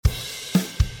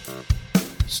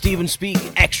Stephen Speak,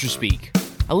 Extra Speak.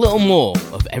 A little more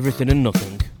of everything and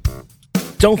nothing.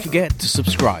 Don't forget to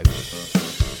subscribe.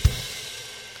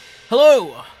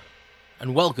 Hello,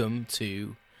 and welcome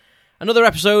to another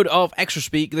episode of Extra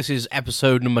Speak. This is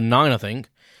episode number 9, I think.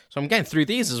 So I'm getting through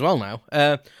these as well now.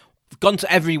 I've gone to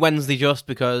every Wednesday just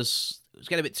because it was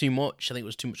getting a bit too much. I think it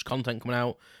was too much content coming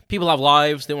out. People have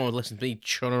lives. They don't want to listen to me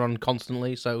chutter on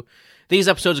constantly. So these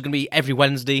episodes are going to be every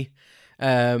Wednesday.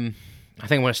 I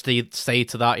think I'm going to stay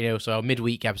to that, so a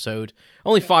midweek episode.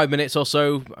 Only 5 minutes or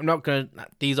so.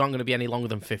 These aren't going to be any longer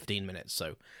than 15 minutes.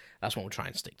 So that's what we'll try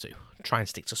and stick to. Try and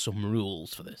stick to some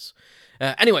rules for this.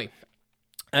 Anyway,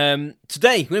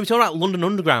 today we're going to be talking about London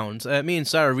Underground. Me and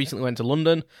Sarah recently went to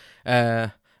London.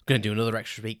 I'm going to do another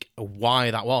extra speak of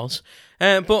why that was.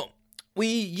 But we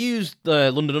used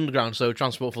the London Underground, so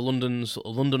Transport for London's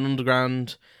London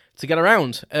Underground, to get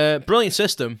around. Brilliant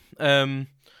system.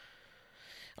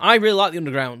 I really like the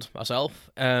Underground myself.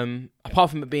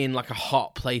 Apart from it being like a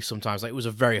hot place sometimes, it was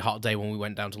a very hot day when we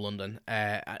went down to London,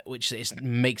 which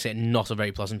makes it not a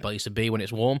very pleasant place to be when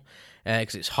it's warm,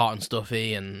 because it's hot and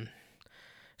stuffy, and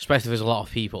especially if there's a lot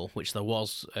of people, which there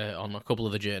was on a couple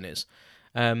of the journeys.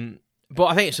 But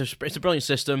I think it's a brilliant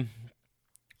system.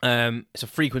 It's a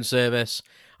frequent service,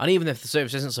 and even if the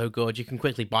service isn't so good, you can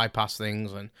quickly bypass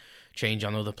things and change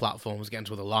on other platforms, get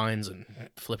into other lines, and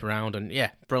flip around, and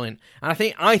yeah, brilliant. And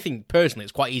I think personally,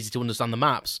 it's quite easy to understand the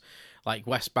maps, like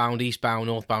westbound, eastbound,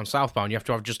 northbound, southbound. You have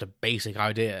to have just a basic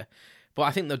idea, but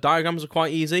I think the diagrams are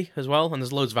quite easy as well, and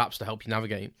there's loads of apps to help you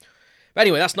navigate. But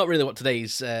anyway, that's not really what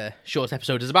today's short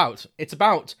episode is about. It's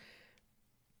about,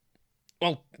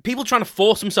 people trying to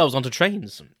force themselves onto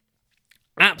trains.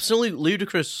 Absolute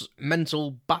ludicrous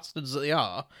mental bastards that they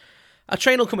are. A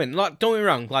train will come in, don't get me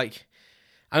wrong,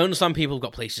 I understand people have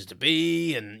got places to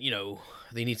be, and,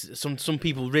 they need to, some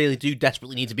people really do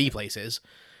desperately need to be places.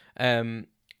 But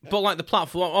the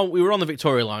platform, we were on the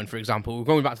Victoria line, for example, we were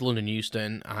going back to London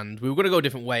Euston, and we were going to go a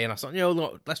different way, and I thought,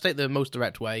 look, let's take the most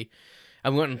direct way.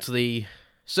 And we went onto the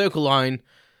Circle line,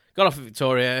 got off at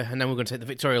Victoria, and then we're going to take the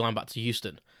Victoria line back to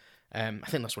Euston. I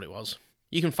think that's what it was.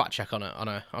 You can fact check on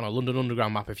a London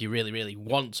Underground map if you really, really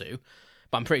want to,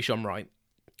 but I'm pretty sure I'm right.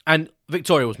 And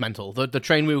Victoria was mental. The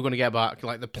train we were going to get back,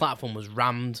 the platform was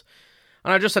rammed.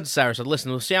 And I just said to Sarah, listen,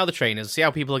 we'll see how the train is, see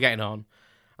how people are getting on.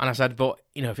 And I said, but,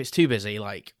 if it's too busy,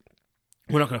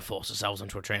 we're not going to force ourselves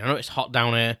onto a train. I know it's hot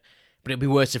down here, but it'd be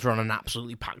worse if we're on an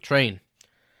absolutely packed train.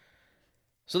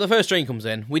 So the first train comes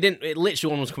in. It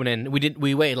literally one was coming in.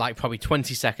 We waited probably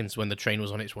 20 seconds when the train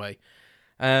was on its way.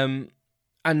 And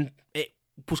it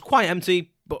was quite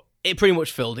empty, but it pretty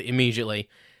much filled it immediately.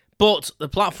 But the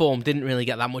platform didn't really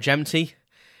get that much emptier.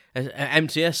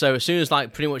 So as soon as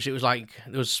pretty much it was there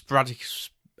was sporadic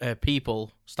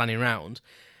people standing around,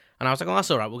 and I was like, "Oh,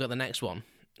 that's all right. We'll get the next one."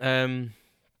 The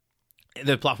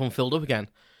platform filled up again.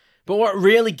 But what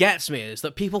really gets me is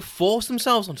that people force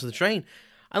themselves onto the train,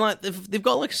 and they've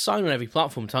got a sign on every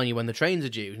platform telling you when the trains are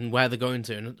due and where they're going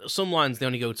to. And some lines they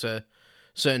only go to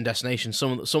certain destinations.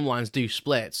 Some lines do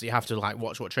split, so you have to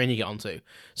watch what train you get onto,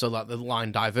 so the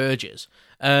line diverges.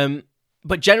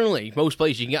 But generally, most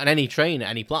places you can get on any train at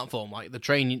any platform.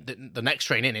 The next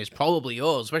train in is probably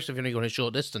yours, especially if you're only going a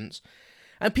short distance.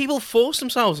 And people force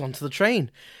themselves onto the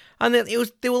train, and they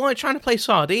were trying to play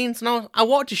sardines. And I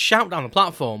wanted to shout down the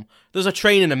platform, "There's a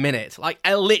train in a minute!"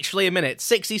 Literally a minute,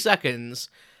 60 seconds,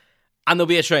 and there'll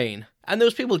be a train. And there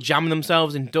was people jamming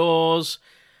themselves indoors.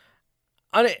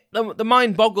 And the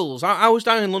mind boggles. I was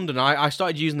down in London. I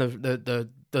started using the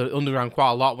Underground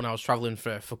quite a lot when I was travelling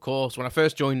for course. When I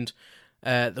first joined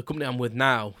the company I'm with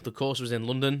now, the course was in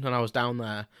London, and I was down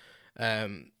there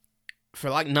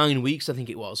for 9 weeks, I think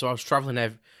it was. So I was travelling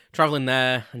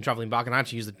there and travelling back, and I had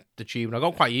to use the tube, and I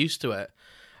got quite used to it.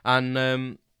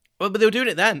 And but they were doing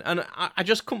it then, and I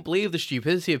just couldn't believe the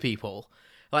stupidity of people.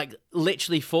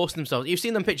 Literally forcing themselves. You've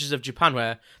seen them pictures of Japan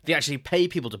where they actually pay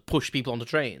people to push people onto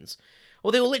trains.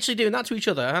 Well, they were literally doing that to each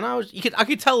other, and you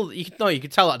could tell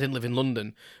that I didn't live in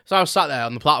London. So I was sat there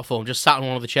on the platform, just sat on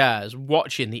one of the chairs,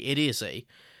 watching the idiocy.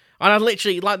 And I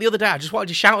literally, the other day, I just wanted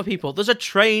to shout at people, "There's a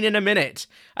train in a minute.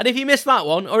 And if you miss that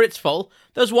one, or it's full,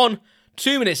 there's one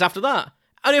 2 minutes after that.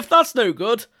 And if that's no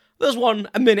good, there's one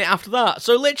a minute after that.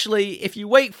 So literally, if you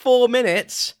wait 4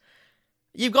 minutes,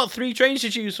 you've got 3 trains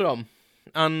to choose from."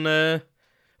 And,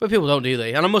 but people don't, do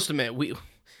they? And I must admit,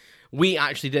 we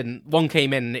actually didn't. One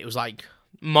came in and it was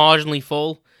marginally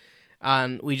full,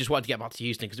 and we just wanted to get back to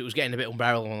Euston because it was getting a bit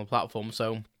unbearable on the platform.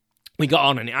 So we got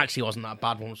on, and it actually wasn't that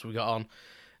bad once we got on.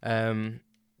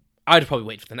 I'd probably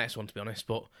wait for the next one, to be honest,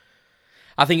 but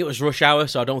I think it was rush hour,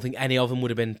 so I don't think any of them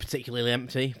would have been particularly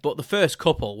empty. But the first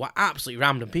couple were absolutely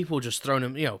rammed, and people were just throwing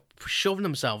them, shoving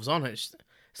themselves on. It's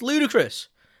ludicrous.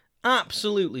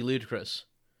 Absolutely ludicrous.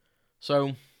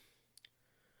 So,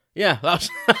 yeah,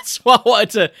 that's what I wanted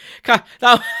to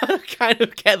kind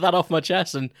of get that off my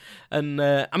chest. And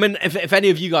I mean, if any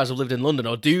of you guys have lived in London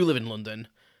or do live in London,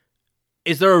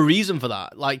 is there a reason for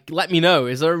that? Like, let me know.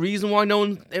 Is there a reason why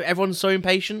everyone's so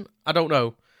impatient? I don't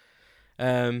know.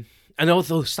 And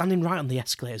although standing right on the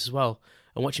escalators as well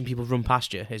and watching people run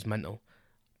past you is mental.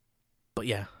 But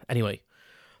yeah, anyway.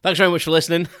 Thanks very much for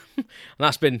listening. And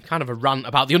that's been kind of a rant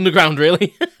about the underground,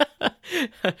 really.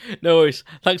 No worries.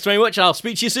 Thanks very much. I'll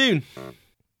speak to you soon.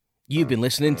 You've been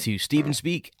listening to Stephen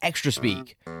Speak Extra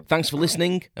Speak. Thanks for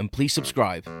listening, and please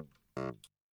subscribe.